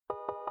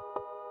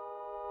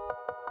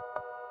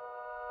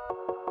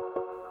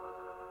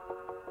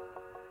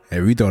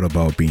Have you thought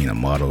about being a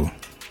model?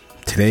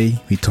 Today,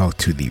 we talk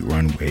to the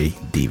Runway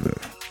Diva.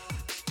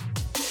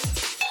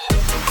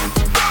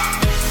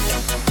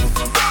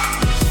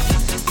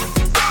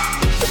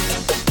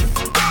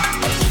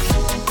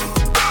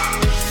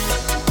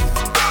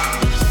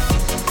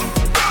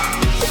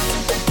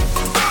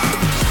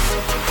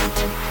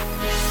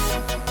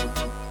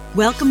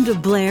 Welcome to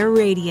Blair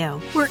Radio,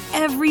 where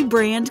every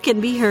brand can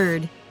be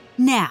heard.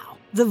 Now,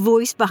 the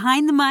voice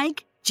behind the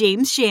mic,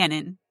 James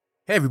Shannon.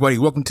 Hey everybody,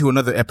 welcome to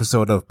another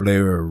episode of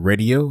Blair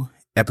Radio,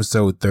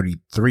 episode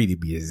 33 to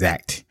be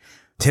exact.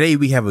 Today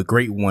we have a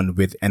great one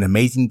with an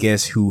amazing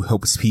guest who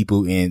helps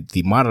people in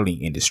the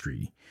modeling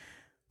industry.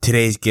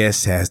 Today's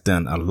guest has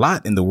done a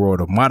lot in the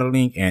world of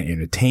modeling and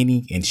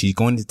entertaining, and she's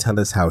going to tell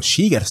us how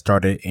she got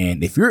started,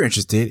 and if you're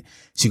interested,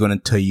 she's going to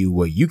tell you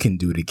what you can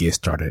do to get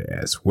started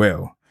as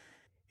well.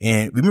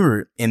 And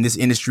remember, in this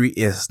industry,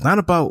 it's not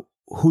about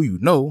who you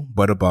know,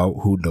 but about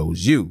who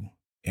knows you.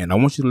 And I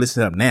want you to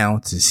listen up now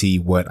to see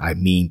what I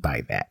mean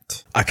by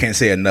that. I can't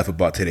say enough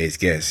about today's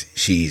guest.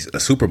 She's a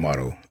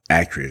supermodel,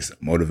 actress,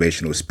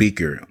 motivational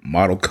speaker,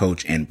 model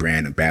coach, and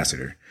brand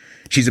ambassador.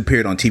 She's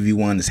appeared on TV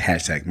One's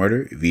Hashtag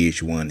Murder,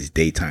 VH1's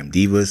Daytime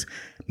Divas,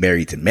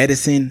 Married to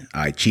Medicine,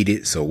 I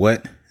Cheated, So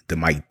What, The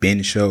Mike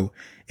Ben Show,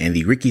 and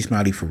the Ricky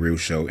Smiley For Real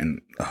Show,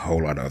 and a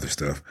whole lot of other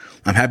stuff.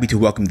 I'm happy to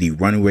welcome the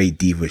Runway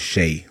Diva,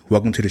 Shay.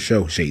 Welcome to the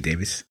show, Shay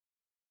Davis.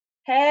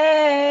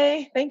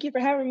 Hey, thank you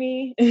for having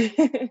me.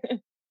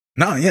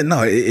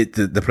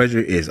 The pleasure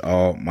is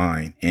all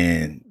mine.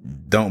 And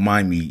don't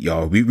mind me,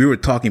 y'all. We were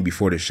talking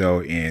before the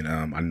show,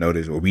 and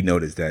we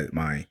noticed that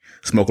my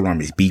smoke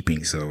alarm is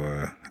beeping,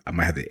 so I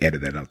might have to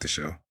edit that out the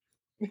show.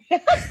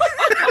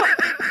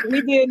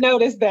 We did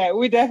notice that.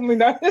 We definitely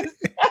noticed.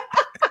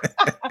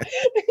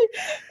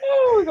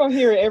 We're gonna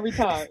hear it every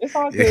time. It's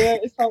all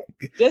good.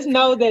 Just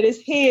know that it's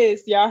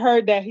his. Y'all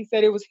heard that. He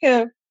said it was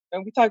him.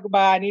 And we talk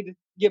about I need to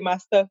get my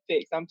stuff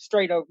fixed. I'm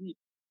straight over here.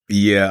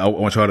 Yeah, I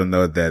want y'all to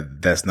know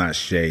that that's not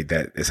Shay.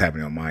 That is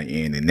happening on my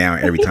end. And now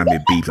every time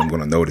it beeps, I'm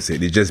going to notice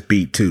it. It just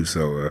beeped too.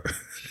 So,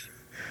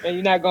 and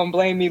you're not going to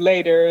blame me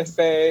later and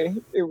say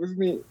it was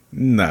me.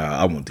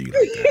 Nah, I won't do you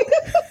like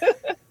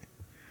that.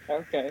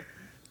 Okay.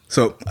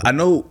 So I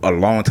know a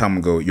long time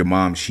ago, your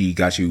mom, she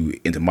got you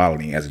into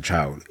modeling as a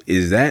child.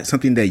 Is that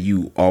something that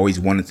you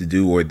always wanted to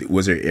do, or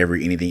was there ever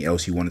anything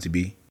else you wanted to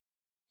be?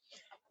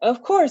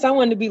 Of course, I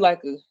wanted to be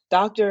like a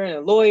doctor and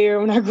a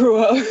lawyer when I grew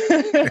up.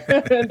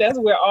 That's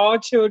where all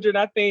children,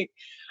 I think,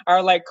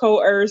 are like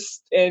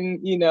coerced. And,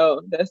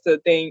 that's the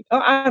thing. Oh,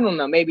 I don't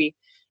know. Maybe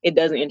it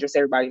doesn't interest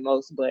everybody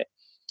most, but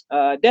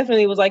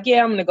definitely was like,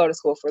 yeah, I'm going to go to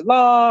school for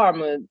law. I'm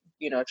going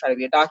to, try to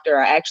be a doctor.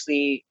 I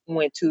actually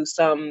went to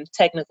some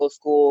technical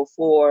school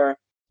for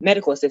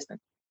medical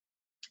assistant.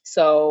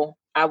 So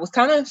I was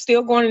kind of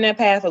still going in that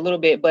path a little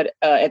bit, but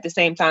at the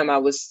same time, I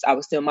was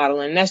still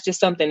modeling. And that's just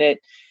something that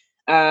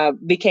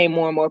became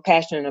more and more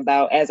passionate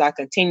about as I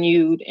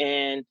continued.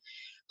 And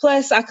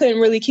plus I couldn't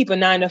really keep a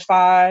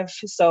 9-to-5.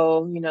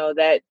 So,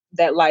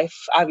 that life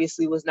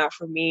obviously was not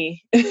for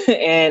me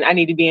and I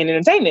need to be in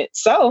entertainment.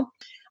 So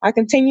I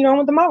continued on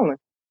with the modeling.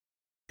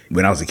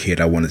 When I was a kid,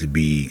 I wanted to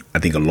be, I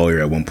think, a lawyer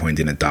at one point,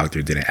 then a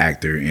doctor, then an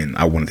actor. And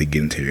I wanted to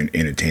get into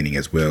entertaining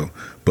as well,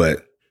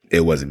 but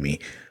it wasn't me.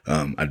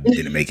 I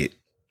didn't make it.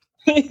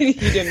 You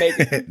didn't make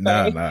it.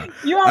 Nah.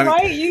 You all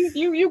right?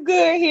 You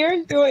good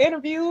here doing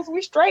interviews?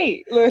 We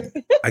straight. Look.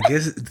 I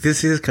guess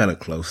this is kind of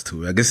close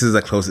to it. I guess this is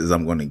as close as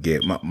I'm going to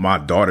get. My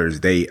daughters,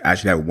 they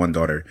actually have one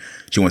daughter.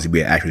 She wants to be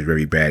an actress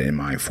very bad, and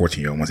my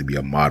 14-year-old wants to be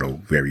a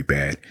model very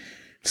bad.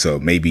 So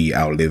maybe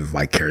I'll live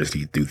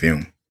vicariously through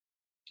them.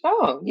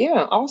 Oh,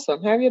 yeah.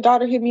 Awesome. Have your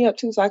daughter hit me up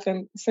too so I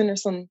can send her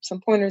some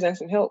pointers and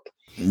some help.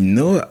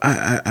 No,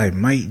 I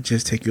might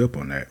just take you up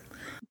on that.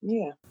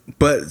 Yeah.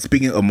 But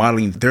speaking of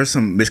modeling, there's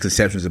some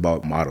misconceptions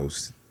about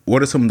models.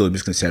 What are some of those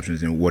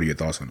misconceptions and what are your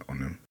thoughts on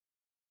them?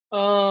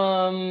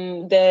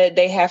 That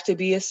they have to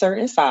be a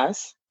certain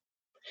size.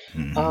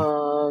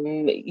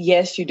 Mm-hmm.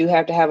 Yes, you do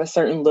have to have a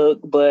certain look,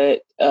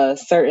 but a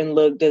certain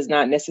look does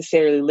not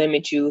necessarily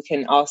limit you.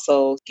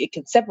 It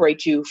can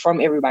separate you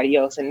from everybody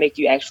else and make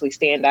you actually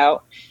stand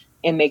out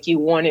and make you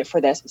want it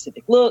for that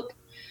specific look.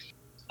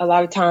 A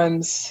lot of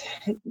times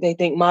they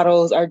think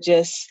models are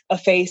just a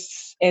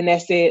face and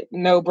that's it,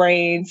 no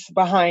brains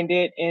behind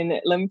it. And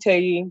let me tell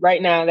you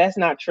right now, that's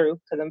not true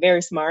because I'm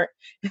very smart.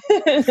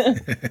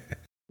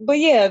 But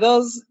yeah,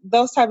 those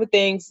type of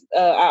things,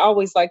 I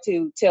always like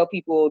to tell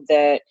people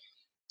that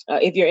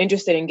if you're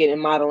interested in getting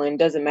modeling,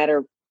 doesn't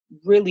matter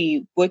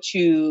really what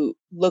you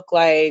look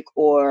like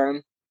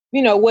or,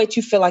 what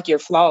you feel like your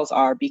flaws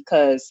are,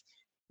 because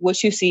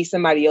what you see,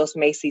 somebody else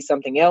may see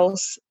something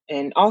else.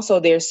 And also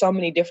there's so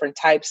many different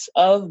types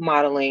of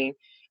modeling.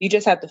 You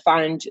just have to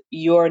find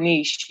your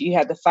niche. You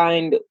have to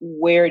find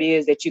where it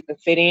is that you can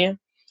fit in.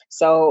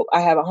 So I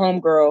have a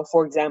homegirl,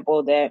 for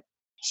example, that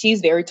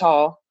she's very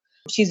tall.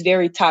 She's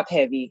very top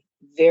heavy,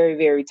 very,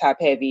 very top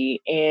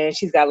heavy. And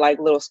she's got like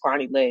little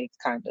scrawny legs,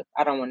 kind of.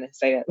 I don't want to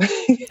say that.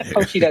 I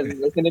hope she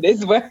doesn't listen to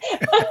this,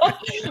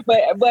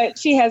 but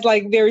she has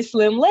like very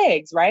slim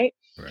legs, right?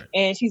 Right.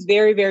 And she's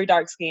very, very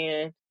dark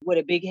skinned with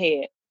a big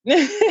head.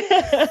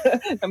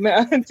 I'm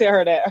gonna tell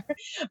her that.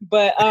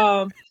 But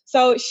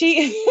so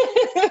so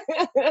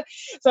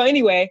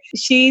anyway,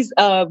 she's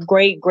a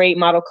great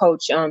model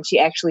coach. She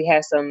actually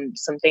has some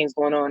things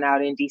going on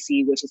out in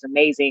DC, which is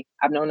amazing.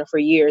 I've known her for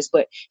years,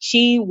 but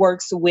she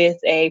works with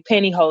a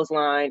pantyhose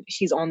line.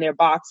 She's on their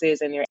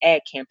boxes and their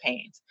ad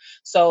campaigns.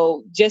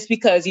 So just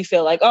because you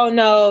feel like, oh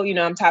no,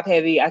 I'm top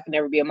heavy, I can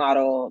never be a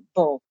model,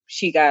 boom,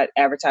 she got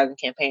advertising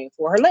campaign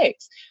for her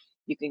legs.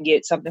 You can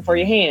get something for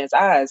your hands,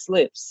 eyes,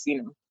 lips,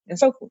 and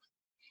so forth.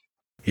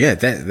 Yeah,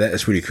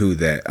 that's really cool.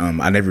 That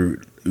I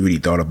never really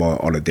thought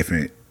about all the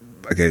different,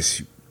 I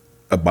guess,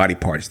 body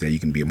parts that you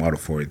can be a model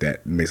for.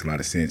 That makes a lot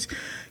of sense.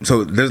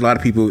 So there's a lot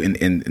of people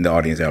in the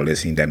audience that are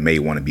listening that may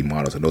want to be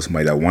models, or know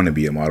somebody that want to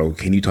be a model.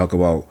 Can you talk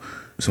about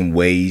some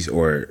ways,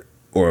 or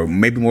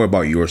maybe more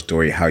about your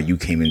story, how you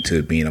came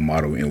into being a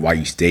model and why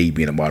you stayed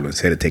being a model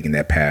instead of taking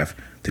that path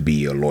to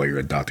be a lawyer,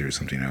 a doctor, or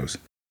something else?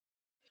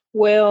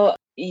 Well,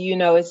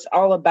 it's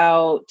all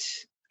about,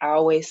 I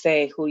always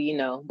say who you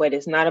know, but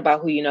it's not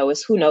about who you know,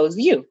 it's who knows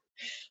you.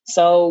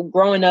 So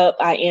growing up,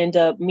 I end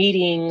up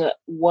meeting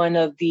one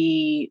of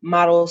the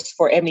models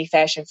for Ebony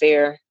Fashion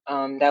Fair.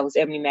 That was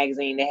Ebony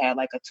magazine. They had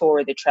like a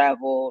tour that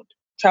traveled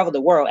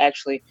the world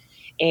actually.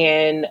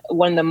 And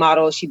one of the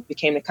models, she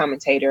became the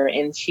commentator,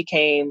 and she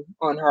came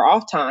on her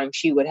off time.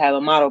 She would have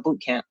a model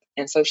boot camp.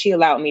 And so she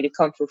allowed me to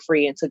come for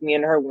free and took me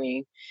under her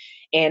wing.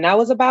 And I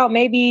was about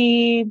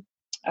maybe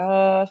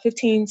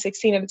 15,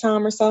 16 at the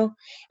time or so.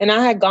 And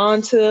I had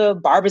gone to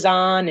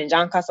Barbizon and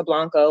John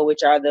Casablanca,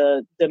 which are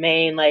the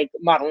main like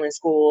modeling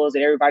schools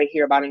that everybody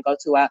hear about and go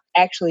to. I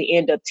actually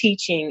end up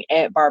teaching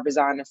at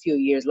Barbizon a few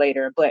years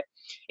later. But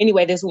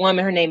anyway, this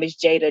woman, her name is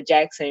Jada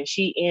Jackson.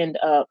 She ended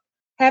up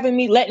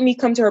letting me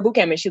come to her boot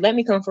camp, and she let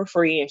me come for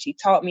free, and she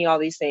taught me all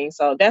these things.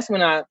 So that's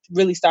when I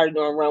really started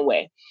doing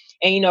runway.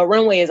 And,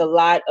 runway is a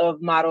lot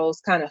of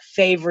models' kind of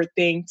favorite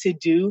thing to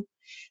do.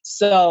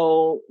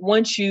 So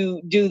once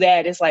you do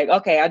that, it's like,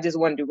 okay, I just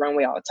want to do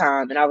runway all the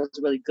time. And I was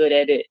really good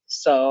at it.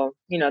 So,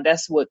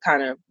 that's what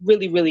kind of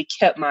really, really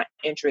kept my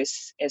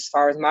interest as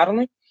far as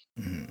modeling.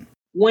 Mm-hmm.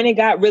 When it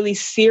got really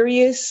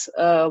serious,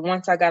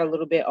 once I got a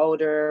little bit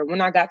older, when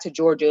I got to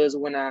Georgia is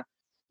when I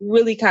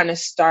really kind of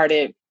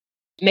started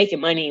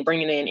making money and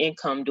bringing in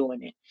income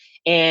doing it.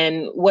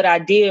 And what I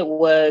did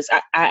was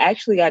I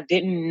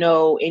didn't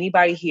know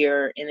anybody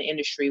here in the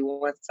industry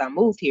once I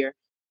moved here.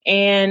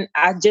 And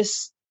I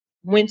just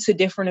went to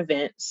different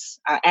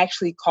events. I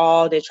actually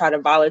called and tried to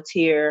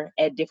volunteer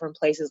at different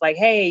places. Like,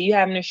 hey, you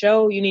having a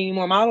show? You need any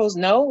more models?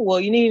 No?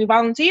 Well, you need any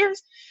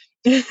volunteers?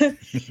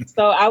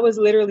 So I was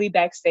literally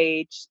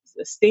backstage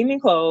steaming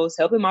clothes,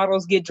 helping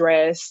models get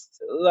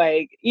dressed,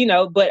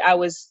 but I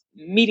was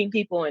meeting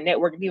people and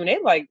networking people. And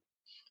they're like,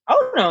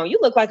 oh no, you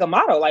look like a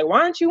model. Like,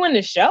 why aren't you in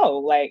the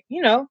show? I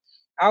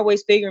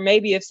always figure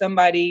maybe if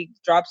somebody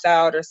drops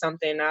out or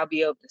something, I'll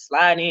be able to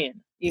slide in,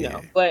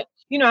 know. But,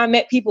 I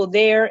met people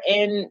there,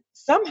 and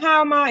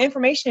somehow my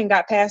information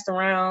got passed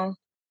around.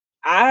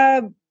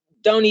 I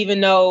don't even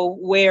know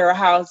where or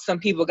how some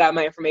people got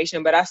my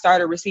information, but I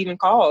started receiving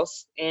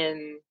calls, and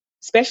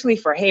especially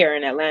for hair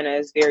in Atlanta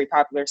is very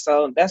popular.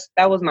 So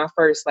that was my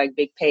first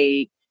big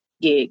paid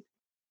gig.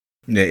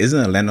 Yeah.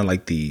 Isn't Atlanta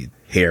like the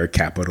hair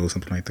capital or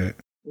something like that?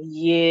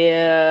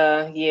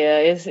 Yeah.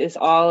 It's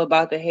all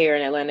about the hair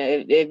in Atlanta.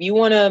 If you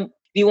want to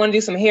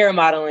do some hair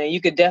modeling,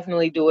 you could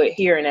definitely do it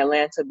here in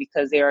Atlanta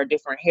because there are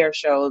different hair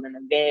shows and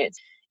events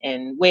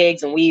and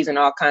wigs and weaves and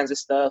all kinds of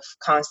stuff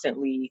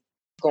constantly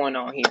going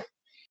on here.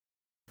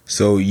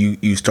 So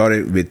you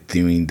started with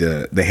doing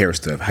the hair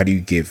stuff. How do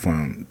you get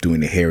from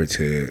doing the hair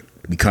to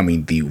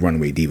becoming the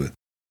runway diva?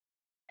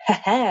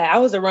 I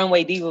was a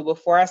runway diva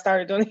before I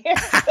started doing hair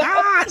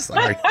stuff.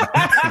 Sorry.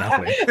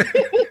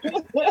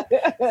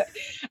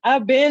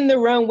 I've been the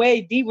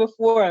runway diva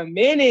for a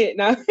minute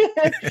now.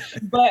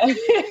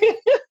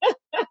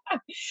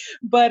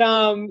 but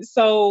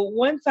so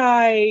once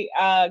I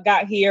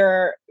got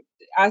here,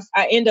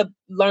 I end up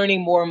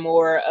learning more and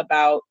more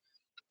about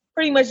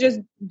pretty much just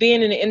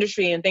being in the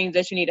industry and things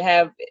that you need to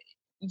have.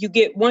 You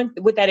get one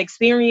with that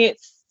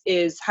experience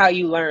is how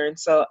you learn.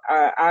 So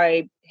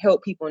I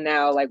help people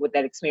now with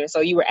that experience. So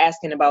you were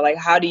asking about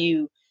how do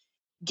you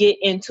get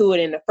into it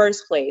in the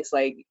first place?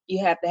 You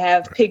have to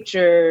have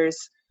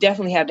pictures,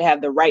 definitely have to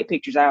have the right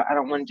pictures. I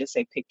don't want to just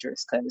say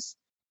pictures because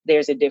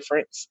there's a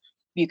difference.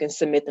 You can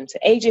submit them to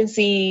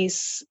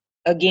agencies.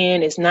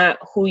 Again, it's not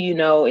who you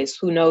know, it's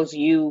who knows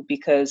you,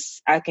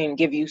 because I can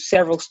give you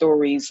several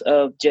stories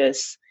of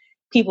just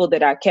people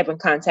that I kept in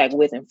contact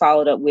with and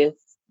followed up with.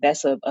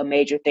 That's a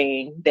major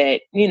thing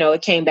that,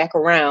 it came back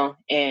around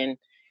and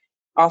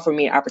offered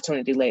me an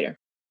opportunity later.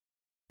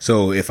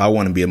 So if I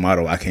want to be a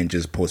model, I can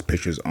just post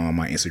pictures on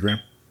my Instagram?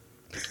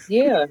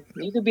 Yeah,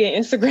 you could be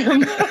an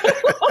Instagram model.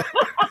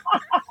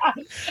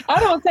 I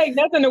don't take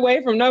nothing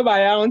away from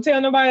nobody. I don't tell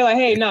nobody like,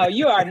 hey, no,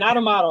 you are not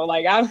a model.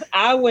 Like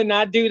I would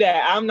not do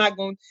that. I'm not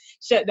going to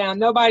shut down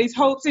nobody's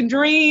hopes and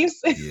dreams.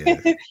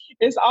 Yeah.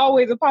 It's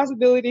always a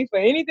possibility for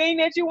anything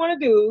that you want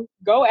to do.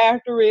 Go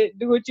after it.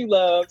 Do what you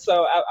love.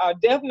 So I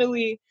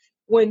definitely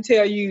wouldn't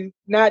tell you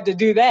not to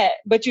do that.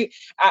 But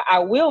I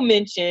will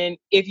mention,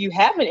 if you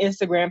have an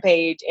Instagram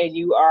page and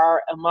you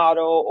are a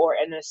model or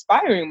an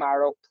aspiring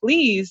model,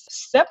 please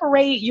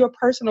separate your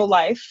personal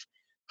life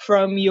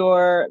from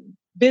your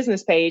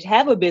business page.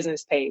 Have a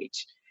business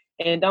page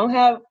and don't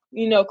have,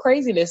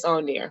 craziness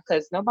on there,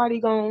 because nobody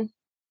gonna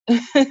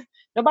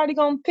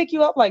pick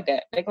you up like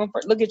that. They're gonna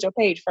look at your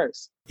page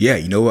first. Yeah,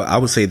 you know what? I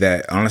would say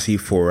that honestly,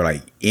 for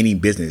like any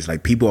business,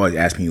 like people always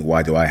ask me,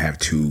 why do I have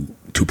two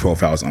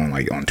profiles on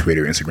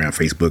Twitter, Instagram,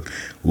 Facebook?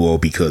 Well,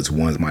 because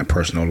one's my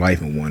personal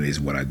life and one is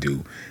what I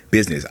do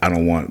business. I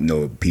don't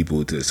want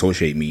people to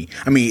associate me.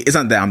 I mean, it's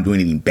not that I'm doing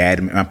anything bad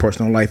in my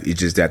personal life. It's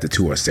just that the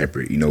two are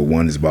separate.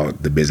 One is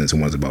about the business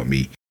and one's about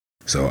me.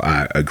 So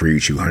I agree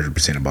with you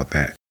 100% about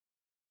that.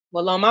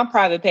 Well, on my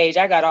private page,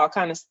 I got all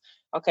kind of.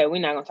 Okay,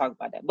 we're not gonna talk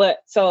about that. But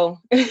so,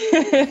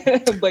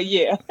 but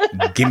yeah.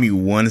 Give me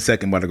 1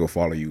 second. I'm about to go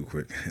follow you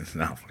quick.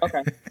 No.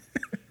 Okay.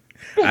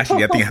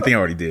 Actually, I think I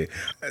already did.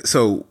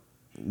 So,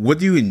 what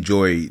do you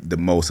enjoy the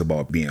most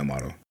about being a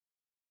model?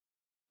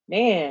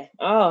 Man,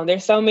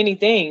 there's so many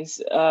things.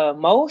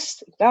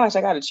 Gosh,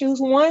 I got to choose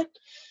one.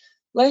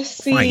 Let's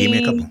see. Fine, give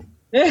me a couple.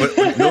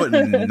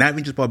 But, not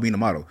even just about being a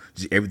model,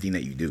 just everything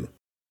that you do.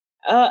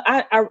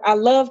 I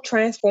love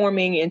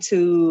transforming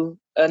into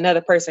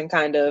another person,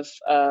 kind of,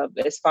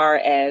 as far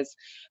as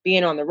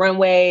being on the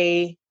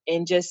runway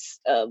and just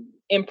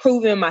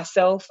improving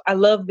myself. I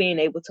love being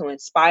able to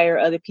inspire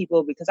other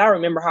people, because I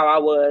remember how I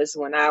was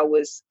when I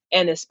was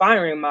an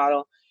aspiring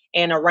model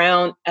and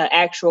around an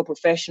actual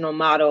professional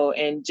model,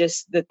 and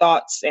just the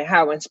thoughts and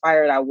how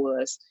inspired I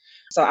was.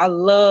 So I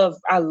love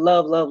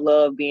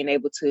being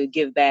able to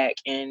give back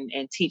and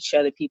teach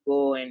other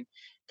people. And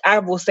I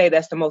will say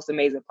that's the most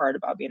amazing part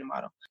about being a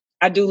model.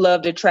 I do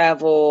love to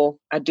travel.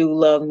 I do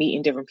love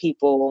meeting different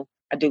people.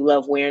 I do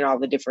love wearing all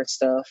the different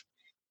stuff.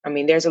 I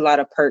mean, there's a lot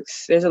of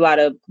perks. There's a lot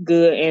of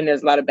good and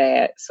there's a lot of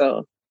bad.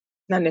 So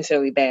not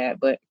necessarily bad,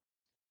 but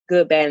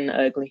good, bad, and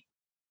ugly.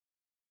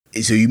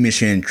 So you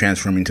mentioned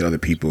transforming to other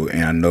people,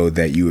 and I know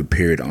that you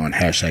appeared on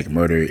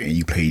 #Murder and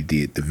you played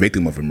the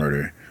victim of a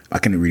murder. I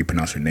can't really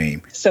pronounce her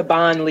name.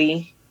 Saban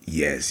Lee.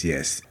 Yes.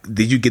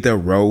 Did you get that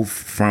role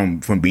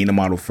from being a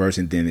model first,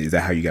 and then is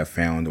that how you got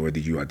found, or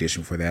did you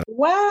audition for that?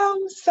 Wow,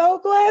 I'm so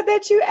glad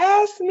that you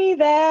asked me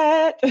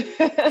that.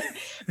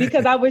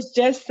 Because I was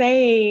just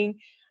saying,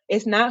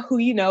 it's not who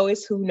you know,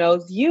 it's who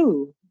knows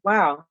you.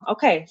 Wow.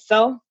 Okay,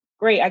 so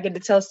great. I get to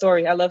tell a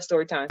story. I love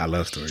story time. I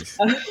love stories.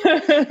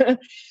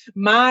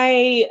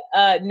 My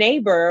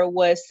neighbor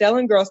was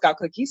selling Girl Scout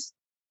cookies.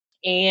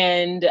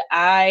 And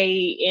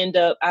I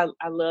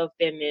love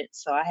Thin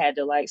Mints, so I had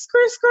to like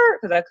skirt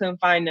because I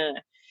couldn't find none.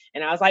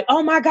 And I was like,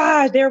 oh my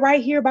gosh, they're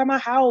right here by my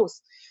house.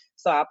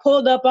 So I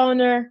pulled up on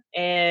her,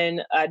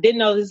 and I didn't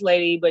know this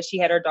lady, but she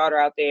had her daughter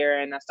out there,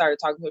 and I started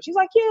talking to her. She's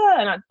like,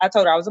 yeah. And I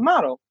told her I was a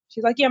model.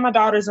 She's like, yeah, my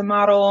daughter's a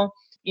model.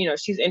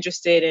 She's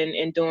interested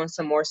in doing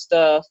some more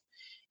stuff.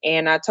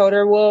 And I told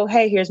her, well,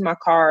 hey, here's my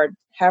card.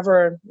 Have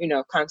her,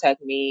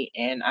 contact me,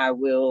 and I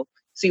will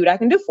see what I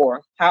can do for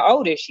her. How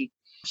old is she?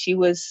 She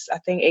was, I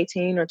think,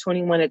 18 or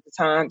 21 at the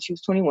time. She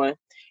was 21.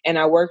 And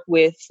I worked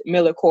with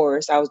Miller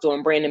Kors. I was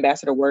doing brand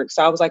ambassador work.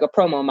 So I was like a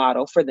promo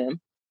model for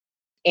them.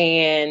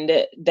 And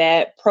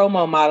that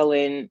promo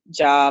modeling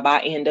job,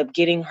 I ended up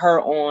getting her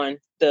on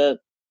the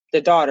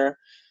daughter.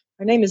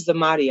 Her name is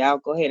Zamadia. I'll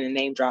go ahead and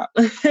name drop.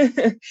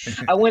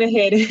 I went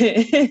ahead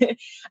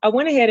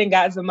and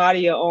got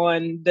Zamadia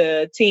on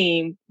the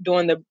team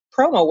doing the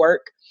promo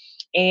work.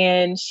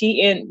 And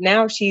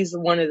now she's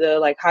one of the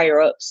like higher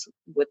ups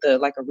with a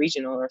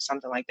regional or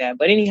something like that.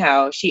 But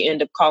anyhow, she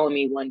ended up calling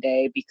me one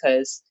day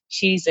because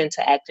she's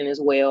into acting as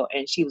well.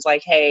 And she was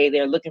like, hey,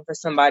 they're looking for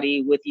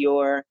somebody with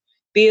your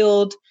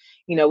build.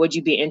 Would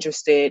you be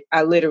interested?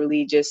 I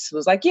literally just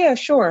was like, yeah,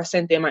 sure. I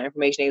sent them my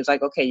information. He was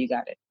like, okay, you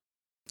got it.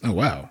 Oh,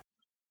 wow.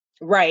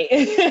 Right.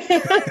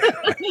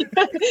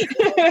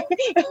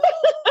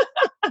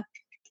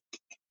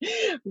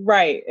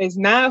 Right. It's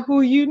not who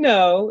you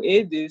know.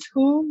 It is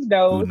who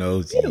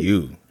knows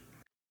you.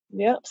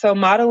 Yep. So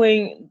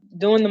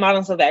doing the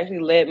modeling stuff actually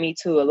led me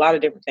to a lot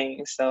of different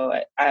things. So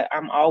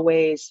I'm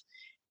always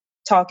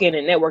talking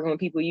and networking with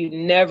people. You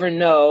never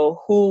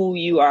know who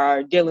you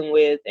are dealing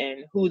with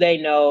and who they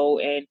know.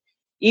 And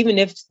even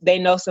if they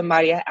know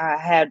somebody, I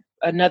had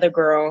another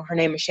girl, her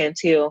name is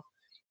Chantil.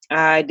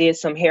 I did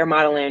some hair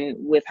modeling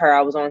with her.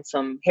 I was on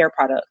some hair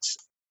products.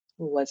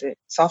 Who was it?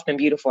 Soft and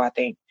Beautiful, I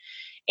think.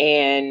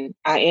 And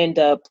I end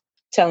up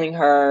telling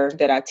her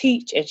that I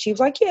teach, and she was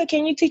like, yeah,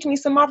 can you teach me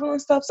some modeling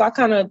stuff? So I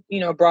kind of,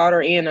 brought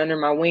her in under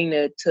my wing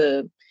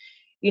to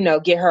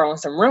get her on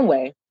some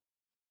runway.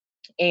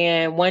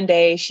 And one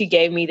day she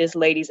gave me this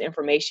lady's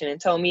information and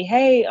told me,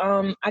 hey,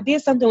 I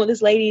did something with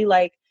this lady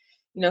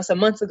some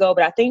months ago,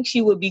 but I think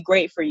she would be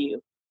great for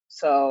you.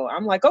 So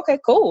I'm like, okay,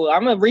 cool.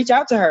 I'm going to reach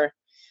out to her.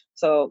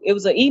 So it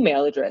was an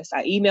email address.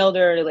 I emailed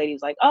her. The lady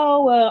was like,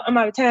 oh, well, I'm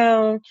out of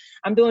town.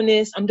 I'm doing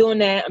this. I'm doing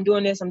that. I'm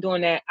doing this. I'm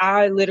doing that.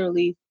 I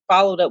literally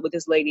followed up with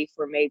this lady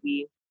for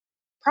maybe,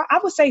 I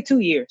would say 2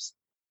 years.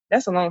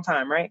 That's a long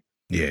time, right?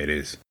 Yeah, it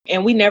is.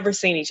 And we never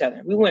seen each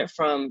other. We went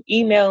from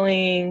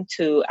emailing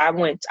to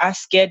I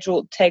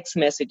scheduled text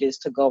messages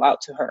to go out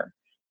to her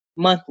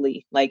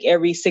monthly, like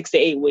every 6 to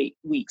 8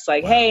 weeks.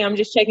 Like, wow. Hey, I'm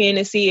just checking in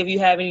to see if you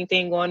have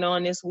anything going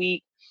on this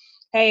week.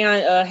 Hey,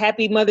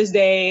 happy Mother's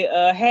Day.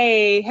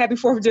 Hey, happy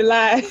 4th of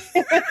July.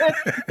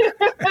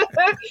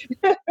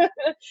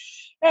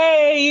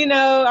 Hey,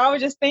 I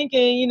was just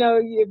thinking,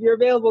 if you're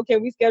available,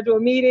 can we schedule a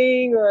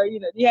meeting or,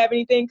 do you have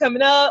anything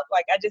coming up?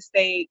 Like, I just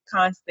stayed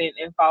constant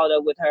and followed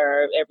up with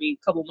her every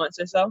couple months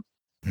or so.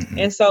 Mm-hmm.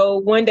 And so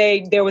one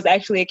day there was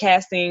actually a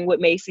casting with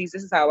Macy's.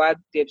 This is how I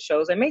did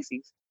shows at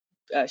Macy's.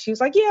 She was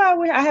like, yeah,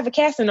 I have a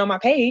casting on my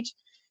page.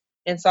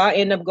 And so I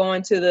ended up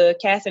going to the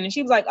casting and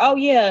she was like, oh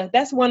yeah,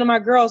 that's one of my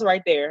girls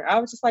right there. I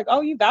was just like,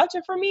 oh, you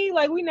vouching for me?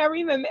 Like, we never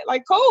even met.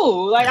 Like,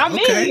 cool. Like, I'm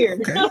in here.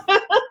 Okay.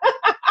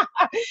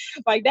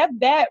 Like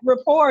that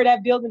rapport,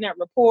 that building that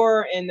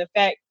rapport, and the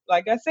fact,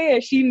 like I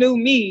said, she knew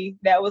me.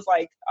 That was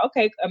like,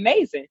 okay,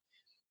 amazing.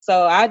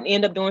 So I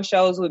end up doing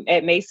shows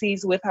at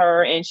Macy's with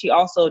her, and she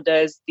also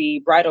does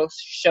the bridal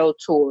show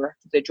tour,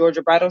 the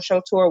Georgia Bridal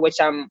Show Tour, which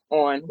I'm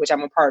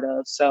a part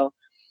of. So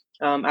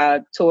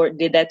I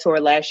did that tour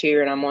last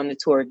year, and I'm on the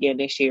tour again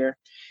this year.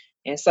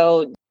 And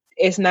so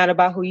it's not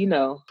about who you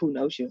know, who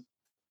knows you.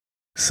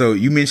 So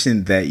you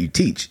mentioned that you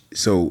teach.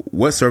 So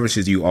what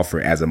services do you offer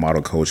as a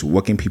model coach?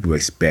 What can people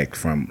expect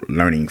from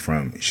learning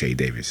from Shay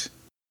Davis?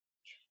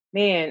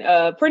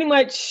 Man, pretty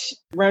much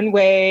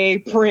runway,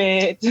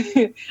 print,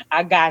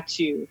 I got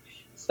you.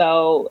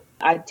 So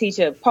I teach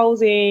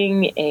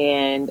posing,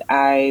 and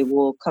I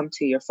will come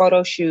to your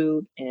photo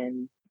shoot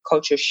and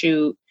coach your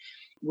shoot.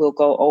 We'll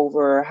go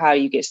over how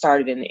you get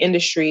started in the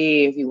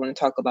industry. If you want to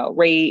talk about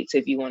rates,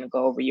 if you want to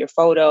go over your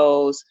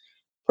photos,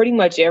 pretty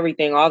much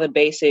everything, all the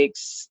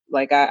basics.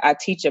 Like I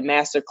teach a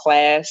master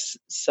class.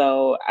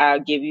 So I'll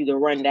give you the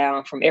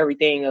rundown from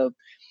everything of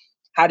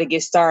how to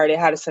get started,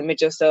 how to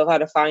submit yourself, how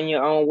to find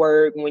your own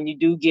work. When you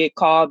do get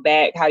called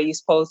back, how are you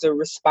supposed to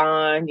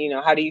respond?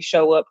 How do you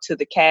show up to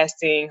the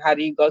casting? How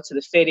do you go to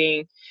the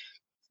fitting?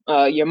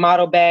 Your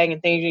model bag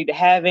and things you need to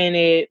have in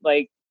it,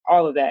 like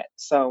all of that.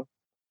 So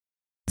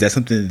that's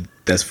something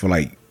that's for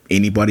like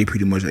anybody,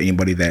 pretty much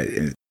anybody that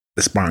is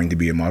aspiring to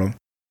be a model.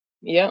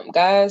 Yep.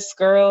 Guys,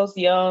 girls,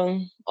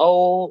 young,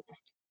 old,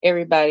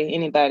 everybody,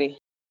 anybody.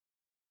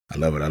 I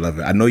love it.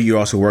 I know you're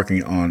also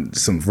working on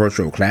some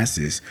virtual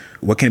classes.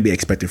 What can be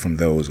expected from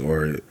those,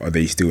 or are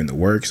they still in the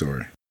works?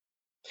 Or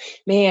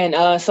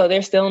Man, so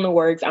they're still in the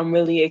works. I'm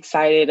really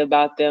excited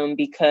about them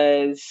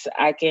because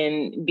I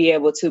can be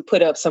able to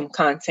put up some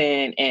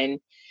content and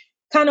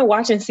kind of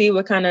watch and see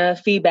what kind of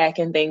feedback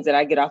and things that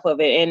I get off of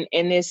it.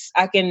 And this,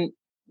 I can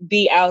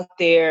be out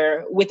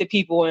there with the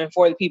people and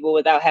for the people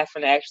without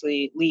having to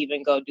actually leave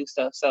and go do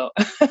stuff. So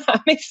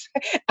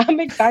I'm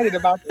excited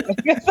about this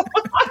because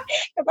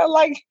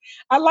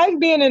I like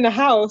being in the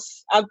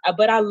house,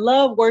 but I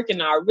love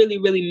working. I really,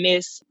 really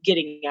miss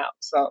getting out.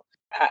 So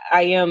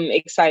I am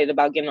excited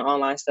about getting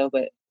online stuff,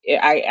 but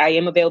I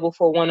am available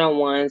for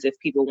one-on-ones if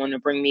people want to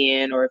bring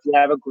me in, or if you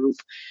have a group,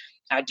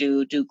 I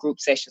do group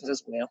sessions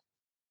as well.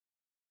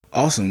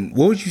 Awesome.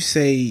 What would you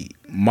say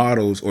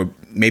models, or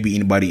maybe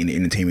anybody in the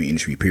entertainment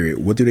industry, period,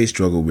 what do they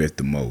struggle with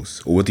the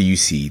most? Or what do you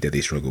see that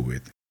they struggle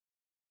with?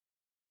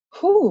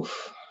 Whew.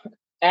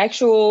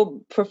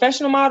 Actual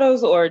professional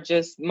models or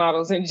just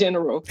models in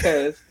general?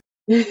 Because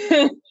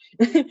these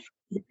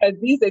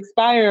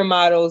expiring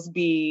models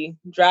be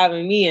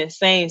driving me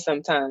insane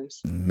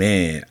sometimes.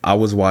 Man, I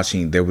was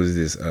watching, there was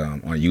this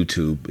on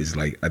YouTube, it's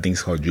like, I think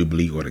it's called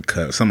Jubilee or The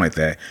Cut, something like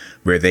that,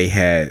 where they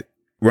had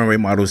runway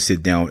models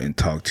sit down and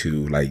talk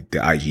to like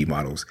the IG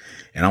models.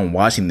 And I'm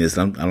watching this,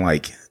 I'm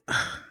like,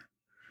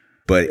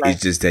 but right.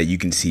 It's just that you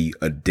can see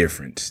a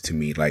difference to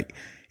me. Like,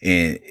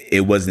 and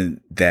it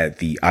wasn't that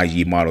the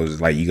IG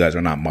models, like, you guys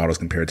are not models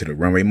compared to the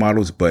runway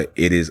models, but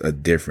it is a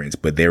difference.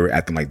 But they were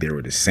acting like they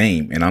were the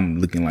same. And I'm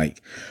looking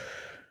like,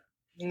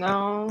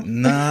 no,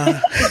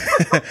 nah.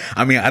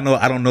 I mean,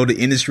 I don't know the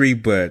industry,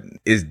 but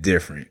it's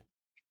different.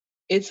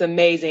 It's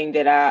amazing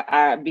that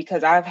I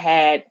because I've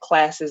had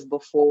classes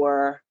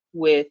before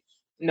with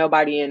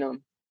nobody in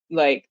them.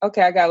 Like,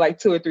 okay, I got like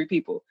 2 or 3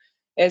 people.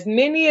 As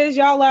many as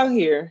y'all out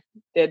here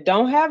that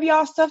don't have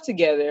y'all stuff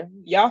together,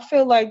 y'all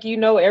feel like you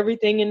know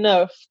everything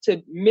enough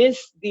to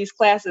miss these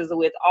classes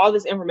with all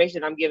this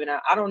information I'm giving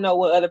out. I don't know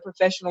what other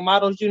professional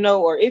models you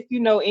know, or if you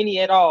know any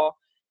at all,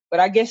 but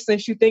I guess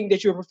since you think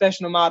that you're a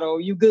professional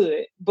model, you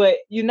good, but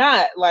you're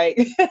not. Like,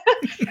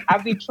 I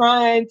be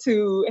trying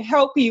to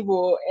help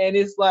people, and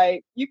it's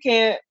like, you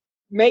can't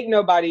make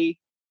nobody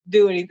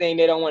do anything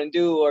they don't want to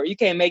do, or you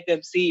can't make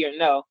them see or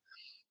know.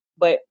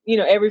 But,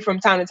 from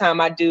time to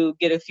time, I do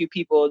get a few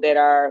people that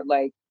are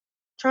like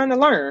trying to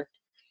learn.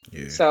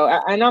 Yeah. So,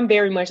 and I'm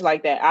very much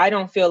like that. I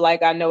don't feel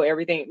like I know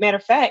everything. Matter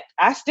of fact,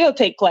 I still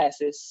take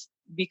classes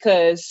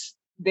because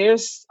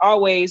there's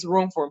always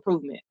room for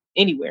improvement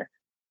anywhere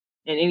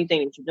in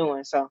anything that you're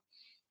doing. So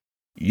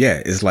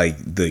yeah, it's like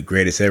the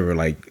greatest ever.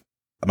 Like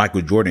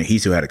Michael Jordan, he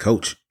still had a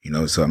coach,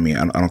 So I mean,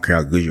 I don't care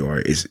how good you are.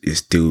 It's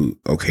still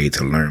okay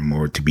to learn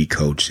more, to be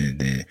coached, and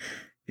then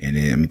I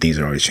mean, things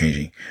are always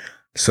changing.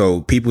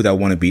 So people that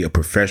want to be a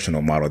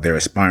professional model, they're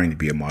aspiring to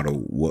be a model.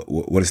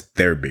 What is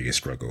their biggest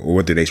struggle, or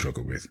what do they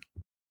struggle with?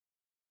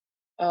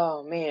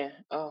 Oh man,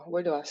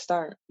 where do I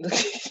start?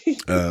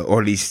 Or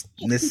at least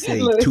let's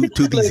say look, two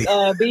things.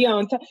 Look, be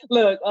on time.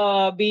 Look,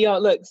 be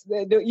on. Look,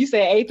 you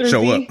said A through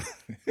Show Z.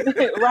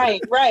 up.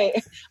 right.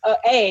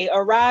 A,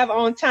 arrive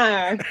on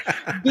time.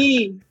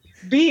 B,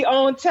 be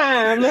on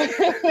time.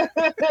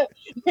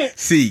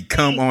 C,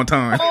 come on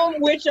time. Come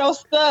with your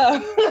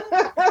stuff.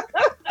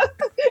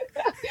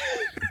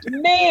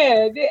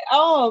 Man,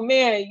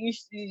 you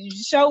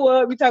show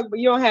up. We talk about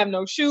you don't have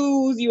no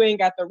shoes. You ain't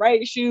got the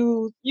right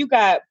shoes. You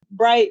got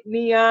bright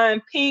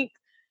neon pink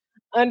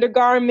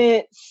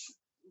undergarments.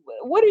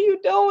 What are you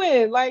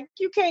doing? Like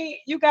you can't.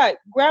 You got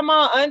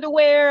grandma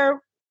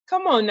underwear.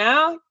 Come on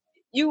now.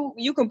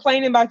 You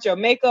complaining about your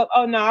makeup.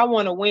 Oh no, I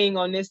want a wing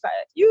on this side.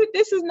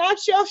 This is not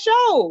your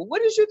show.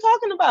 What is you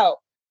talking about?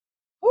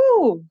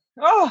 Ooh,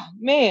 oh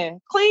man,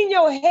 clean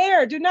your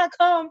hair. Do not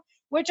come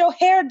with your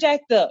hair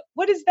jacked up.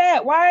 What is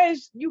that? Why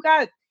is you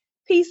got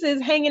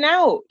pieces hanging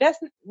out? That's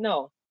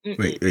no.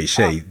 Mm-mm. Wait,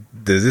 Shay,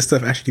 does this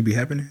stuff actually be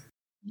happening?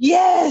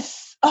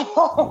 Yes.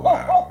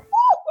 Wow.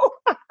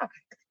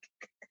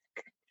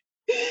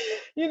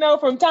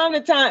 From time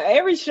to time,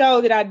 every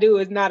show that I do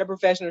is not a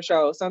professional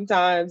show.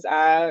 Sometimes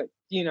I,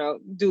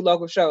 do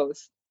local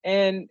shows.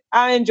 And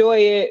I enjoy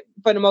it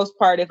for the most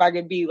part if I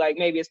could be like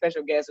maybe a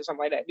special guest or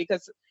something like that.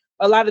 Because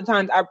a lot of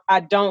times I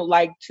don't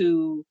like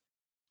to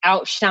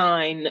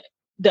outshine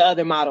the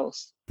other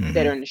models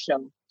that are in the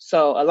show.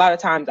 So a lot of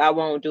times I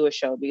won't do a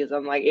show because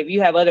I'm like, if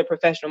you have other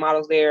professional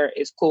models there,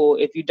 it's cool.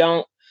 If you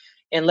don't,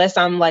 unless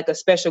I'm like a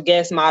special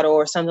guest model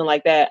or something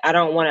like that, I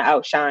don't want to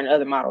outshine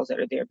other models that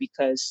are there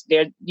because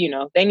they're,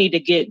 they need to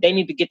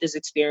get this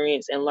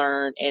experience and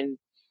learn and,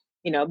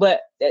 but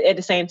at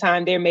the same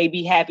time, they may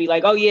be happy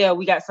like, oh yeah,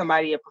 we got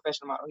somebody, a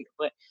professional model here.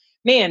 But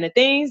man, the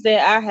things that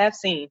I have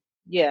seen,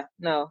 yeah,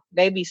 no,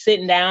 they be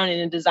sitting down in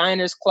the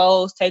designer's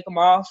clothes, take them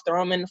off,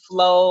 throw them in the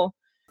flow,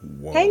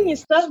 hang your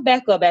stuff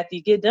back up after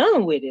you get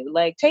done with it.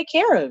 Like, take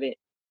care of it.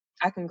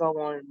 I can go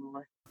on and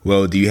on.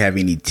 Well, do you have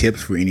any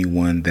tips for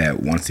anyone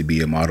that wants to be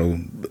a model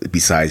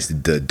besides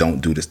the don't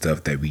do the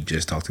stuff that we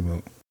just talked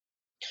about?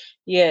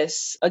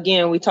 Yes.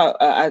 Again,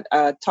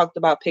 I talked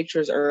about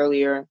pictures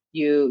earlier.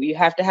 You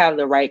have to have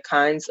the right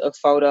kinds of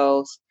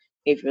photos.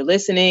 If you're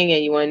listening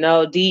and you want to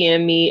know,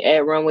 DM me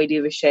at Runway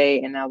Diva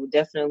Shay, and I will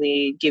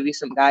definitely give you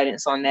some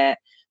guidance on that.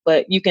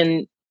 But you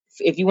can,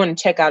 if you want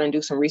to check out and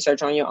do some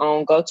research on your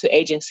own, go to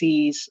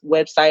agencies'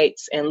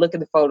 websites and look at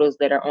the photos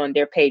that are on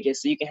their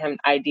pages so you can have an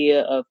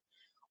idea of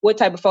what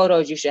type of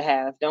photos you should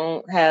have.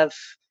 Don't have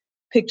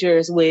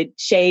pictures with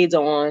shades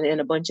on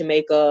and a bunch of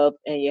makeup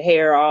and your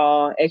hair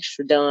all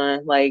extra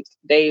done. Like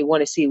they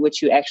want to see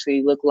what you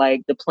actually look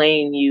like, the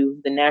plain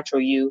you, the natural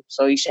you.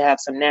 So you should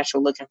have some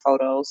natural looking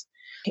photos.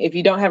 If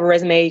you don't have a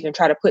resume, you can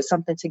try to put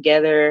something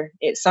together.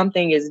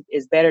 Something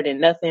is better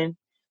than nothing.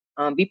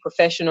 Be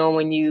professional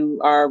when you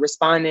are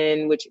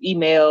responding with your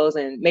emails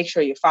and make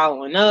sure you're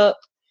following up.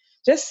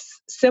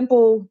 Just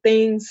simple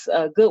things,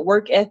 good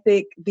work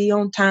ethic, be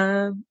on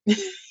time.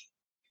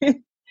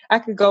 I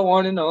could go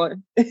on and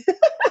on.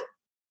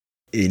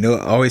 I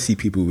always see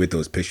people with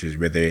those pictures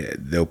where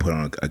they'll put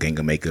on a gang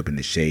of makeup in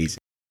the shades.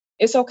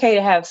 It's okay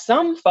to have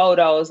some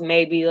photos,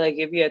 maybe like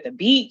if you're at the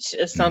beach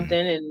or something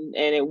and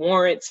it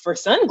warrants for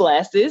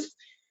sunglasses.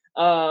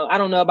 I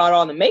don't know about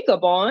all the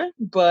makeup on,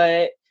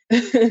 but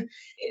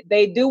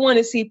they do want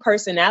to see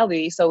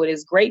personality. So it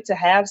is great to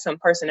have some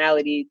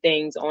personality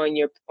things on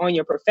your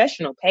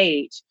professional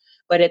page.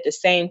 But at the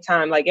same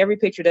time, like every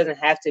picture doesn't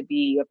have to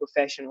be a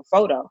professional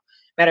photo.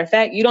 Matter of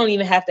fact, you don't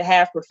even have to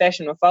have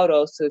professional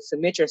photos to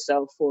submit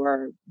yourself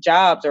for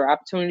jobs or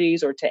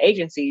opportunities or to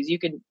agencies. You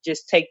can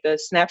just take the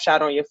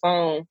snapshot on your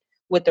phone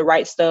with the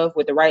right stuff,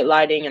 with the right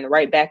lighting and the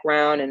right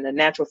background and the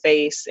natural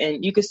face,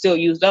 and you can still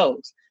use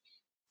those.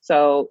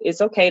 So it's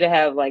okay to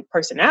have like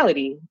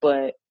personality,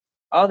 but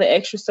all the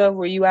extra stuff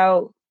where you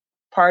out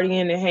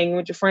partying and hanging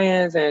with your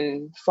friends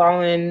and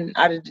falling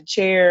out of the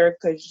chair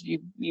because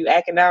you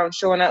acting out and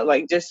showing out,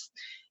 like just,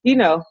 you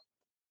know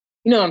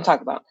what I'm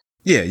talking about.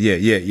 Yeah.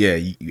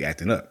 You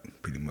acting up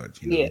pretty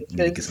much. Yeah, you need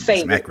to get some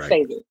save smack it, right.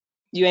 save it.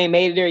 You ain't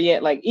made it there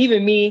yet. Like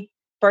even me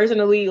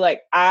personally,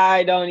 like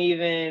I don't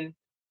even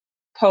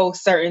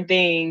post certain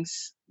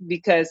things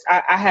because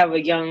I have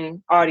a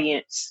young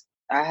audience.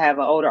 I have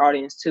an older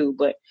audience too,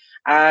 but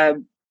I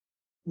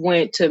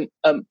went to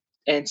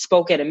and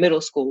spoke at a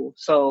middle school.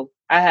 So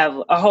I have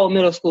a whole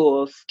middle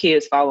school of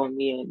kids following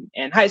me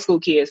and high school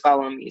kids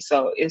following me.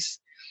 So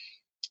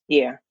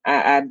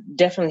I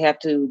definitely have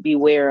to be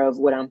aware of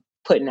what I'm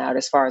putting out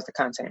as far as the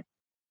content.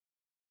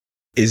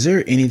 Is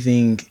there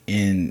anything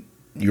in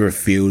your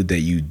field that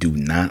you do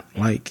not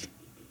like?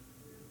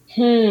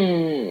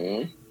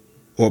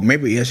 Or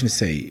maybe I shouldn't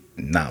say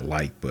not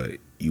like, but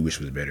you wish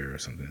was better or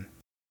something.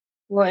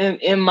 Well,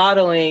 in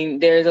modeling,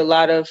 there's a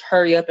lot of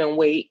hurry up and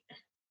wait,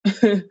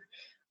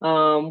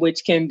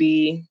 which can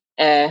be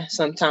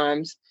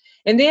sometimes.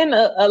 And then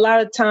a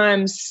lot of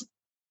times,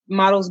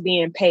 models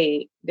being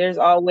paid. There's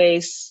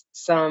always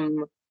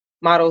some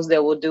models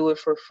that will do it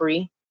for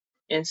free.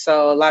 And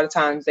so a lot of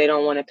times they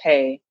don't want to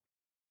pay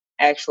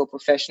actual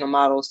professional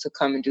models to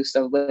come and do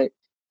stuff, but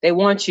they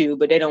want you,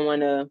 but they don't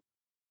want to,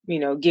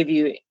 give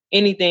you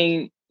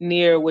anything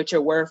near what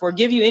you're worth or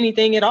give you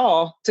anything at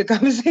all to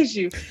compensate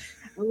you.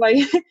 I'm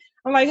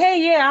like,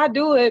 hey, yeah, I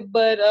do it,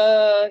 but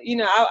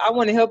I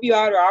want to help you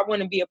out, or I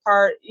want to be a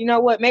part. You know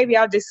what? Maybe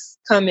I'll just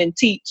come and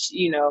teach,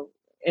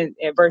 and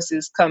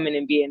versus coming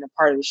and being a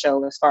part of the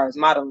show as far as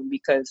modeling,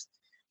 because,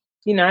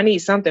 I need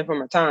something for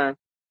my time.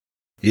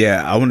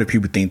 Yeah, I wonder if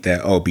people think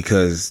that,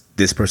 because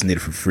this person did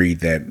it for free,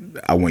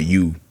 that I want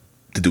you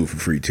to do it for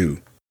free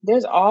too.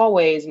 There's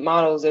always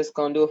models that's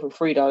going to do it for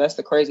free, though. That's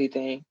the crazy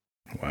thing.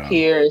 Wow.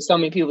 Here, so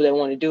many people that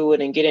want to do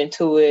it and get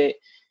into it.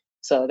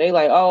 So they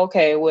like, oh,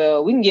 okay,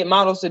 well, we can get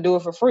models to do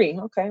it for free.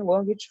 Okay,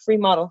 well, get your free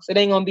models. It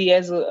ain't going to be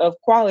as of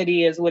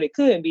quality as what it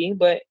could be,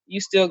 but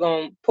you still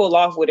going to pull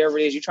off whatever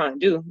it is you're trying to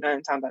do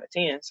 9 times out of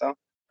 10. So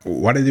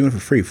why are they doing it for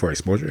free? For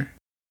exposure?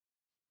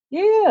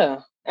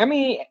 Yeah. I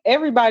mean,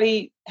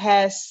 everybody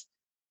has,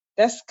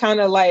 that's kind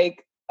of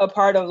like a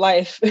part of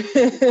life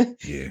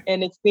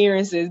and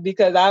experiences,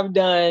 because I've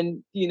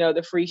done,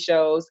 the free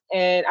shows.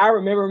 And I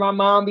remember my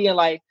mom being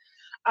like,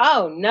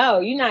 oh, no,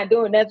 you're not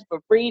doing that for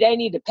free. They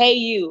need to pay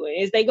you.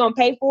 Is they going to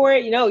pay for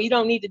it? You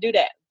don't need to do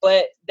that.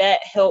 But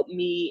that helped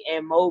me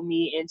and mold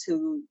me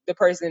into the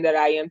person that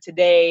I am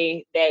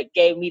today, that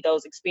gave me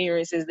those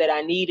experiences that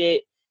I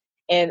needed.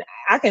 And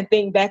I can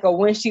think back of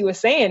when she was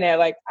saying that,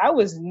 like, I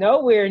was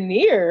nowhere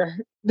near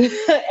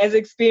as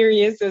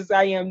experienced as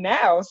I am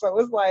now. So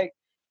it's like,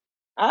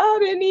 I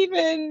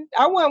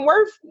wasn't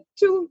worth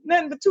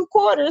nothing but 2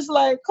 quarters.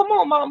 Like, come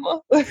on,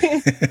 mama.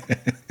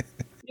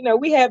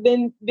 We have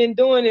been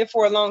doing it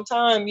for a long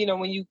time.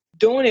 When you're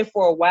doing it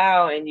for a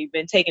while and you've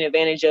been taken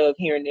advantage of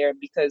here and there,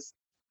 because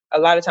a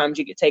lot of times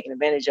you get taken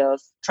advantage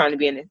of trying to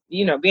be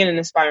being an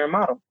inspiring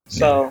model.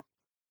 So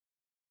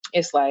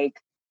it's like,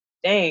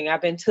 dang,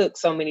 I've been took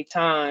so many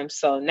times.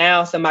 So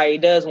now somebody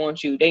does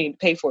want you, they need to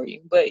pay for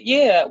you. But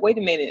yeah, wait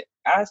a minute.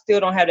 I still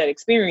don't have that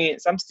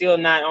experience. I'm still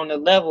not on the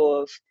level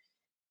of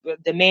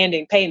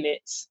demanding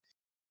payments.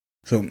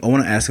 So I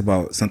want to ask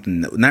about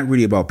something, not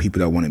really about people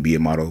that want to be a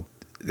model.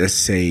 Let's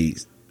say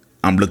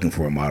I'm looking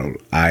for a model.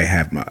 I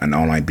have an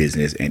online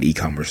business and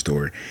e-commerce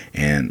store,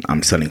 and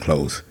I'm selling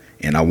clothes,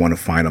 and I want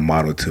to find a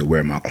model to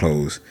wear my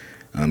clothes.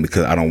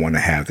 Because I don't want to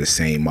have the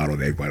same model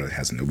that everybody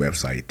has on their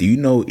website. Do you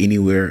know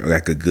anywhere,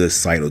 like a good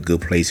site or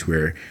good place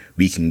where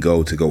we can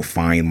go to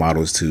find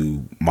models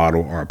to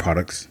model our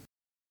products?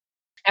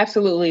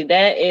 Absolutely.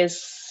 That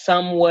is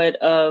somewhat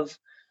of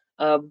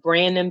a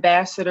brand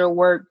ambassador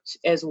work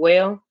as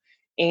well.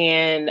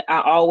 And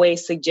I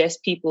always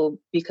suggest people,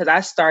 because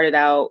I started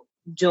out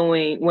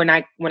doing, when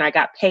I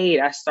got paid,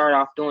 I started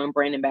off doing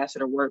brand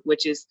ambassador work,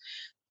 which is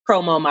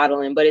promo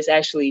modeling, but it's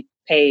actually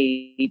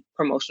paid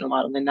promotional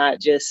modeling, not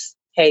just,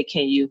 hey,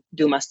 can you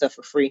do my stuff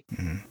for free?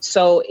 Mm-hmm.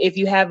 So if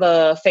you have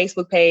a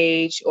Facebook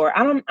page, or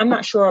I'm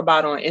not sure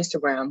about on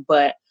Instagram,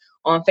 but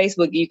on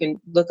Facebook, you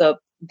can look up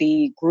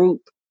the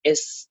group.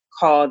 It's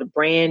called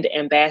Brand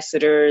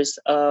Ambassadors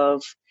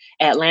of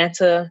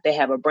Atlanta. They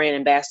have a brand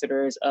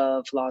ambassadors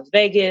of Las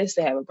Vegas.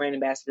 They have a brand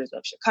ambassadors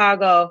of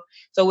Chicago.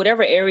 So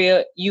whatever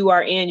area you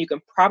are in, you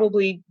can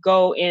probably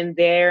go in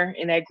there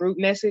in that group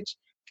message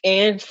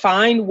and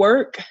find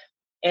work,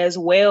 as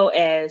well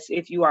as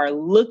if you are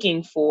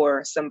looking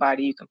for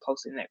somebody, you can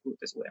post in that group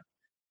as well.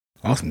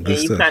 Awesome. Good and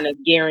stuff. You kind of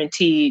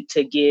guaranteed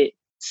to get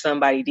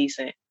somebody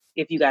decent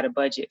if you got a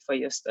budget for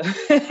your stuff.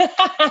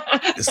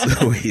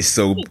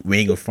 So we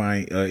ain't gonna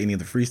find any of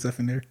the free stuff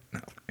in there? No.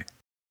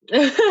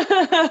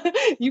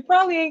 You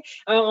probably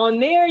on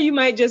there. You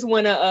might just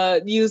want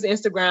to use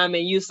Instagram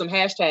and use some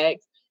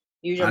hashtags.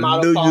 Use your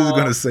model knew call. You was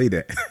gonna say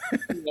that.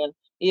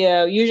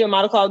 Yeah. Use your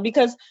model call,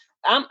 because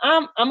I'm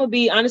gonna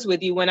be honest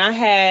with you. When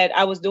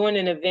I was doing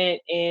an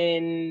event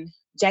in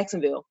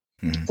Jacksonville,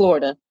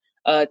 Florida,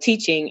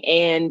 teaching,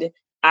 and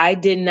I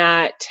did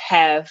not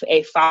have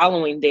a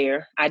following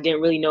there. I didn't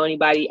really know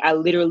anybody. I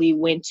literally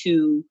went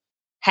to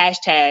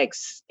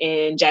hashtags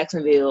in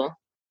Jacksonville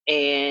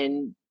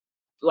and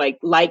like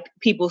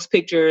people's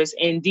pictures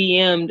and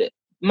DM'd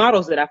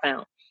models that I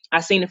found.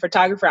 I seen a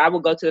photographer. I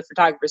would go to the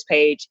photographer's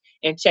page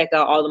and check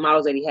out all the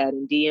models that he had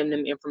and DM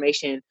them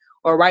information,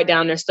 or write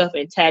down their stuff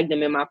and tag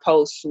them in my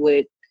posts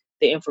with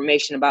the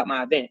information about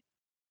my event.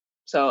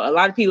 So a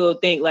lot of people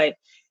think like,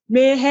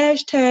 man,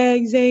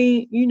 hashtags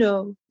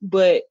ain't,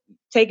 but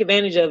take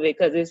advantage of it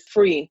because it's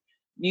free.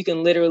 You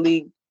can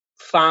literally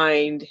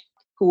find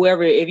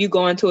whoever. If you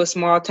go into a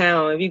small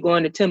town, if you go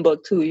into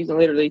Timbuktu, you can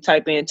literally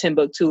type in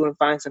Timbuktu and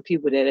find some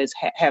people that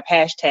have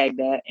hashtagged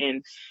that.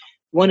 And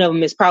one of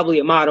them is probably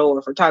a model or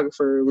a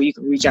photographer where you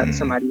can reach out to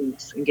somebody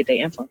else and get their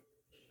info.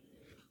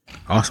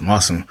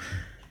 Awesome.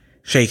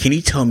 Shay, can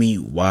you tell me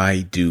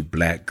why do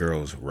black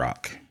girls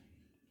rock?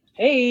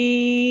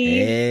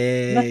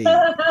 Hey.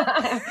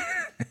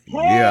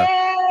 Yeah.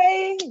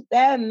 Hey,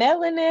 that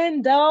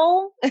melanin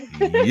though.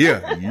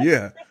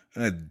 Yeah.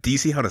 Do you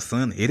see how the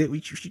sun hit it?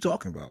 What you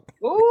talking about?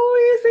 Oh,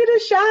 you see the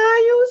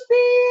shine? You see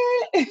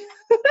it?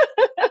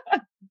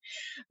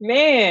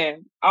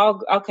 Man,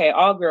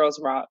 all girls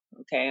rock.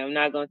 Okay, I'm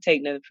not gonna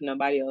take nothing from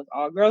nobody else.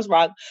 All girls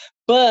rock,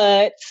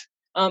 but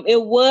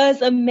it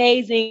was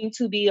amazing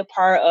to be a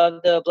part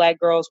of the Black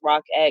Girls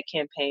Rock Ad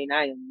campaign.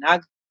 I am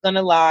not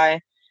gonna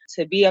lie.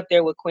 To be up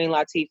there with Queen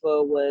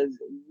Latifah was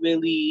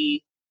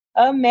really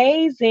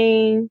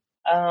amazing.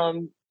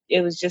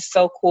 It was just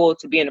so cool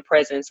to be in the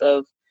presence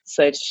of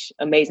such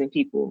amazing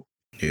people,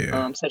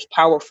 Yeah. such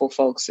powerful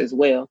folks as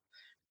well.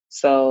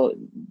 So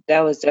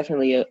that was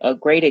definitely a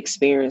great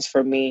experience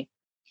for me.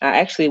 I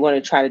actually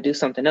want to try to do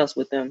something else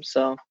with them.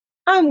 So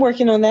I'm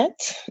working on that.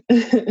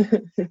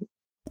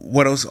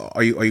 What else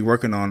are you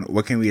working on?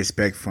 What can we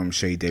expect from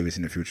Shay Davis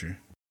in the future?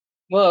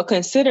 Well,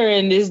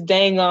 considering this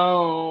dang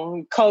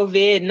on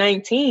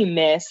COVID-19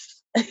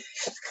 mess,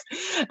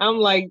 I'm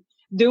like,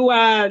 do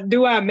I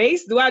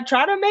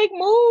try to make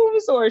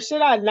moves or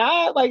should I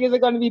not? Like, is it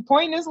going to be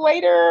pointless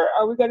later?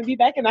 Are we going to be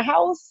back in the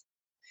house?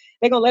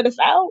 They're going to let us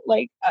out?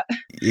 Like,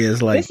 Yeah,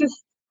 it's like this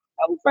is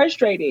so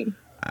frustrating.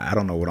 I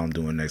don't know what I'm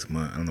doing next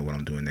month. I don't know what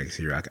I'm doing next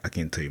year. I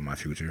can't tell you my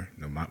future.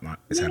 No,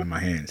 it's out of my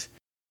hands.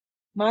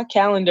 My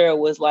calendar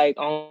was like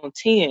on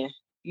 10.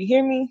 You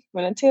hear me?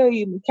 When I tell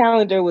you the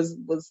calendar was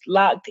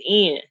locked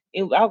in.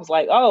 I was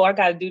like, oh, I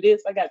got to do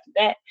this. I got to do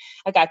that.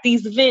 I got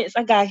these events.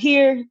 I got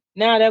here.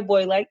 Now that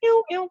boy like,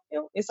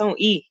 it's on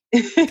E.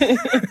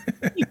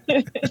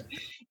 It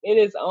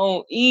is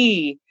on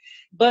E.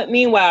 But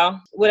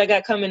meanwhile, what I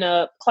got coming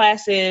up,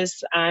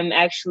 classes, I'm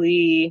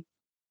actually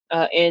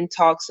in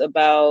talks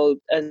about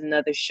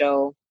another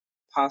show,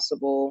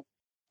 possible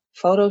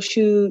photo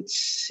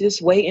shoots,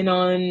 just waiting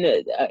on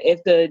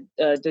if the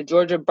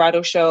Georgia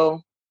Bridal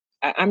Show.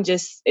 I'm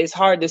just, it's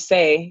hard to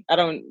say. I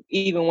don't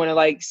even want to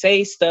like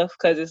say stuff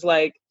because it's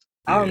like,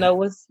 I don't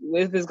know if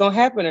it's going to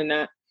happen or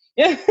not.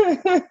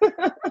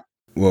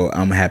 Well,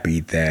 I'm happy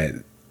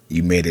that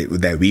you made it,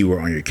 that we were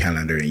on your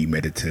calendar and you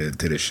made it to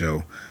the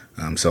show.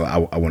 So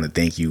I want to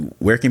thank you.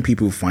 Where can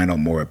people find out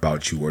more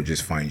about you or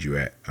just find you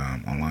at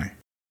online?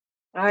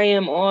 I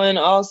am on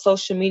all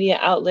social media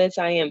outlets.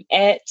 I am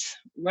at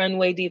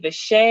Runway Diva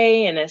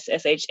Shay, and that's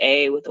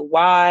SHA with a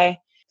Y.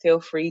 Feel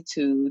free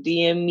to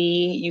DM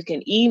me. You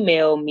can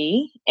email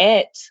me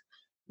at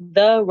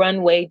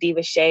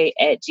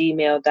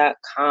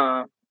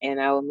therunwaydivashay@gmail.com, and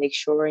I will make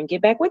sure and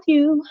get back with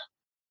you.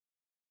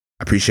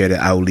 I appreciate it.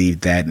 I will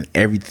leave that and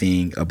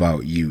everything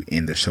about you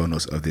in the show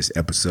notes of this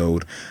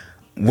episode.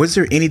 Was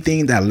there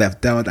anything that I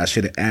left out, I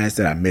should have asked,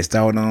 that I missed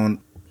out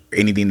on?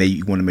 Anything that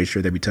you want to make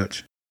sure that we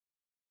touch?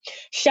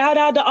 Shout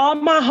out to all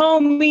my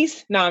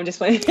homies. No, I'm just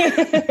playing.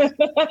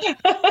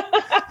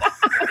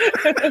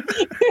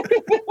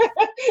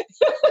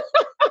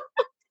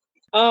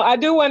 I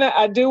do want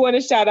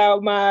to shout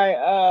out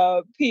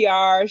my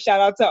PR.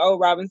 Shout out to O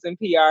Robinson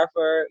PR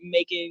for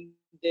making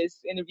this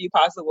interview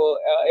possible.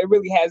 It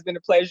really has been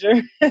a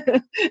pleasure.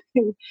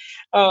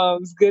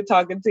 It's good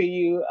talking to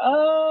you.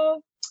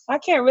 I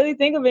can't really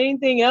think of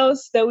anything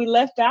else that we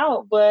left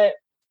out, but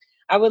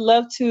I would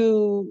love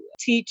to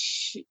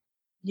teach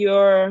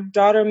your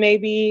daughter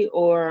maybe,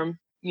 or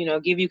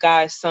give you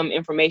guys some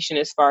information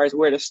as far as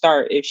where to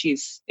start if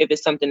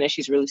it's something that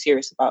she's really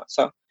serious about.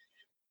 So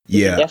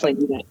yeah, definitely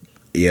do that.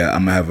 Yeah,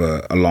 I'm gonna have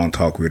a long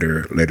talk with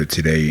her later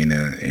today, and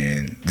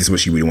this is what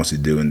she really wants to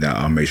do, and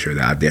I'll make sure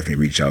that I definitely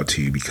reach out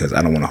to you because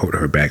I don't want to hold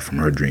her back from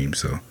her dreams.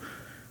 So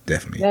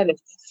definitely, that is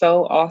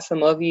so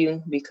awesome of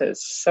you,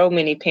 because so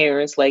many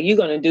parents like, you're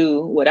gonna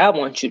do what I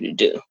want you to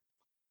do.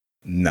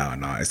 No,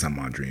 it's not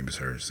my dream, it's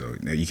hers. So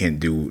you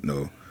can't do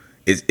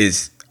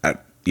I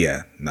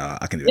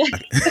can do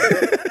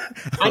it.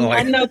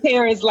 I know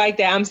parents like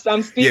that. I'm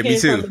speaking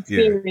from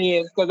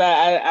experience because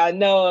I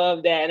know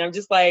of that, and I'm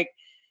just like,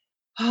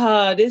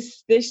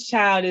 this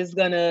child is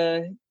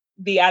gonna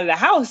be out of the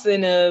house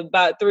in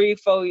about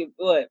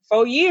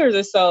 4 years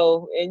or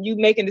so, and you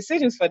making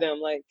decisions for them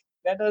like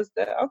that.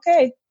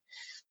 Okay.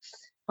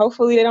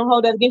 Hopefully they don't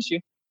hold that against you.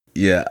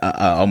 Yeah,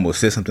 I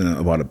almost said something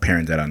about a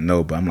parent that I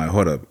know, but I'm like,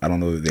 hold up, I don't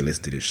know if they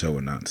listen to this show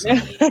or not. So,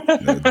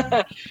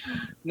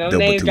 no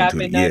name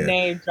dropping. No,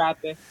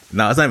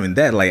 it's not even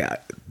that. Like,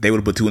 they would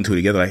have put two and two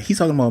together. Like, he's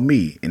talking about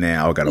me, and then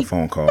I got a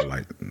phone call.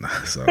 Like, nah,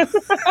 so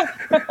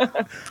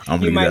I'm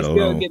gonna you might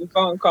still get a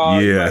phone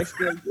call. Yeah,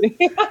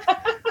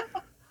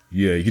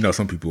 yeah,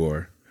 some people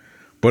are.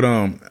 But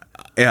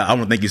yeah, I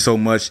want to thank you so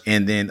much.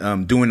 And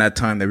then during that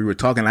time that we were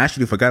talking, I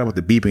actually forgot about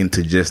the beeping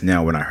until just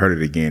now when I heard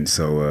it again.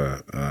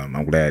 So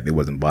I'm glad it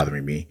wasn't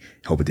bothering me.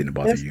 Hope it didn't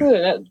bother you.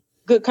 Good. That's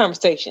good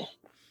conversation.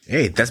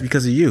 Hey, that's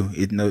because of you.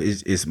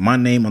 It's my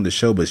name on the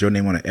show, but it's your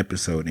name on the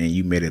episode, and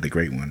you made it a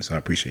great one. So I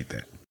appreciate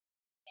that.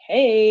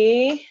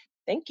 Hey,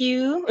 thank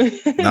you.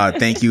 No,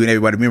 thank you, and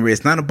everybody. Remember,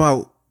 it's not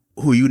about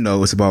who you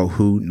know; it's about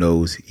who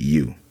knows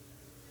you.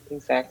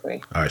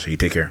 Exactly. All right, so you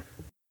take care.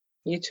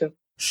 You too.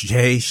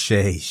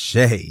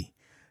 Shay.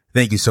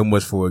 Thank you so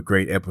much for a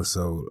great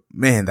episode.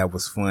 Man, that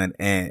was fun.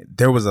 And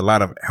there was a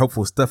lot of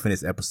helpful stuff in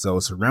this episode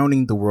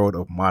surrounding the world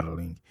of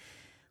modeling.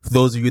 For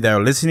those of you that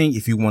are listening,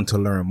 if you want to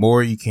learn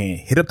more, you can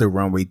hit up the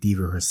Runway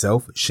Diva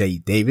herself, Shay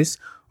Davis,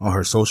 on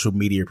her social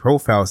media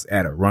profiles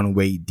at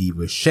Runway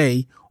Diva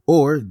Shay,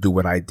 or do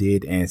what I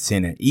did and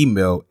send an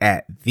email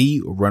at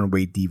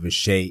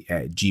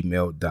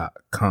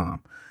therunawaydivashay@gmail.com.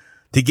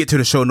 To get to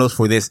the show notes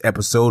for this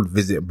episode,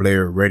 visit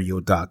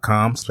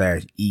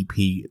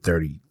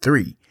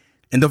blairradio.com/EP33.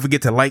 And don't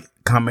forget to like,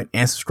 comment,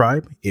 and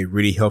subscribe. It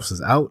really helps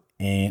us out.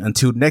 And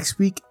until next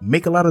week,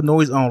 make a lot of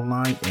noise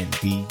online and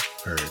be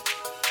heard.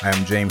 I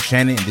am James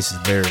Shannon, and this is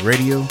Blair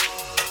Radio.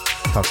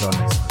 Talk to y'all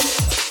next time.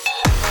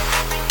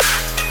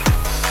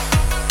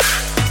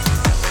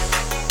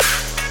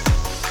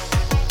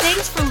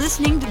 Thanks for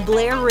listening to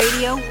Blair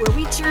Radio, where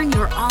we turn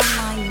your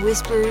online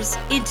whispers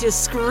into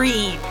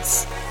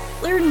screams.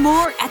 Learn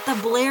more at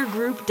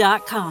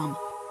theblairgroup.com.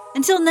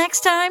 Until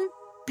next time,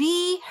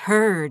 be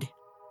heard.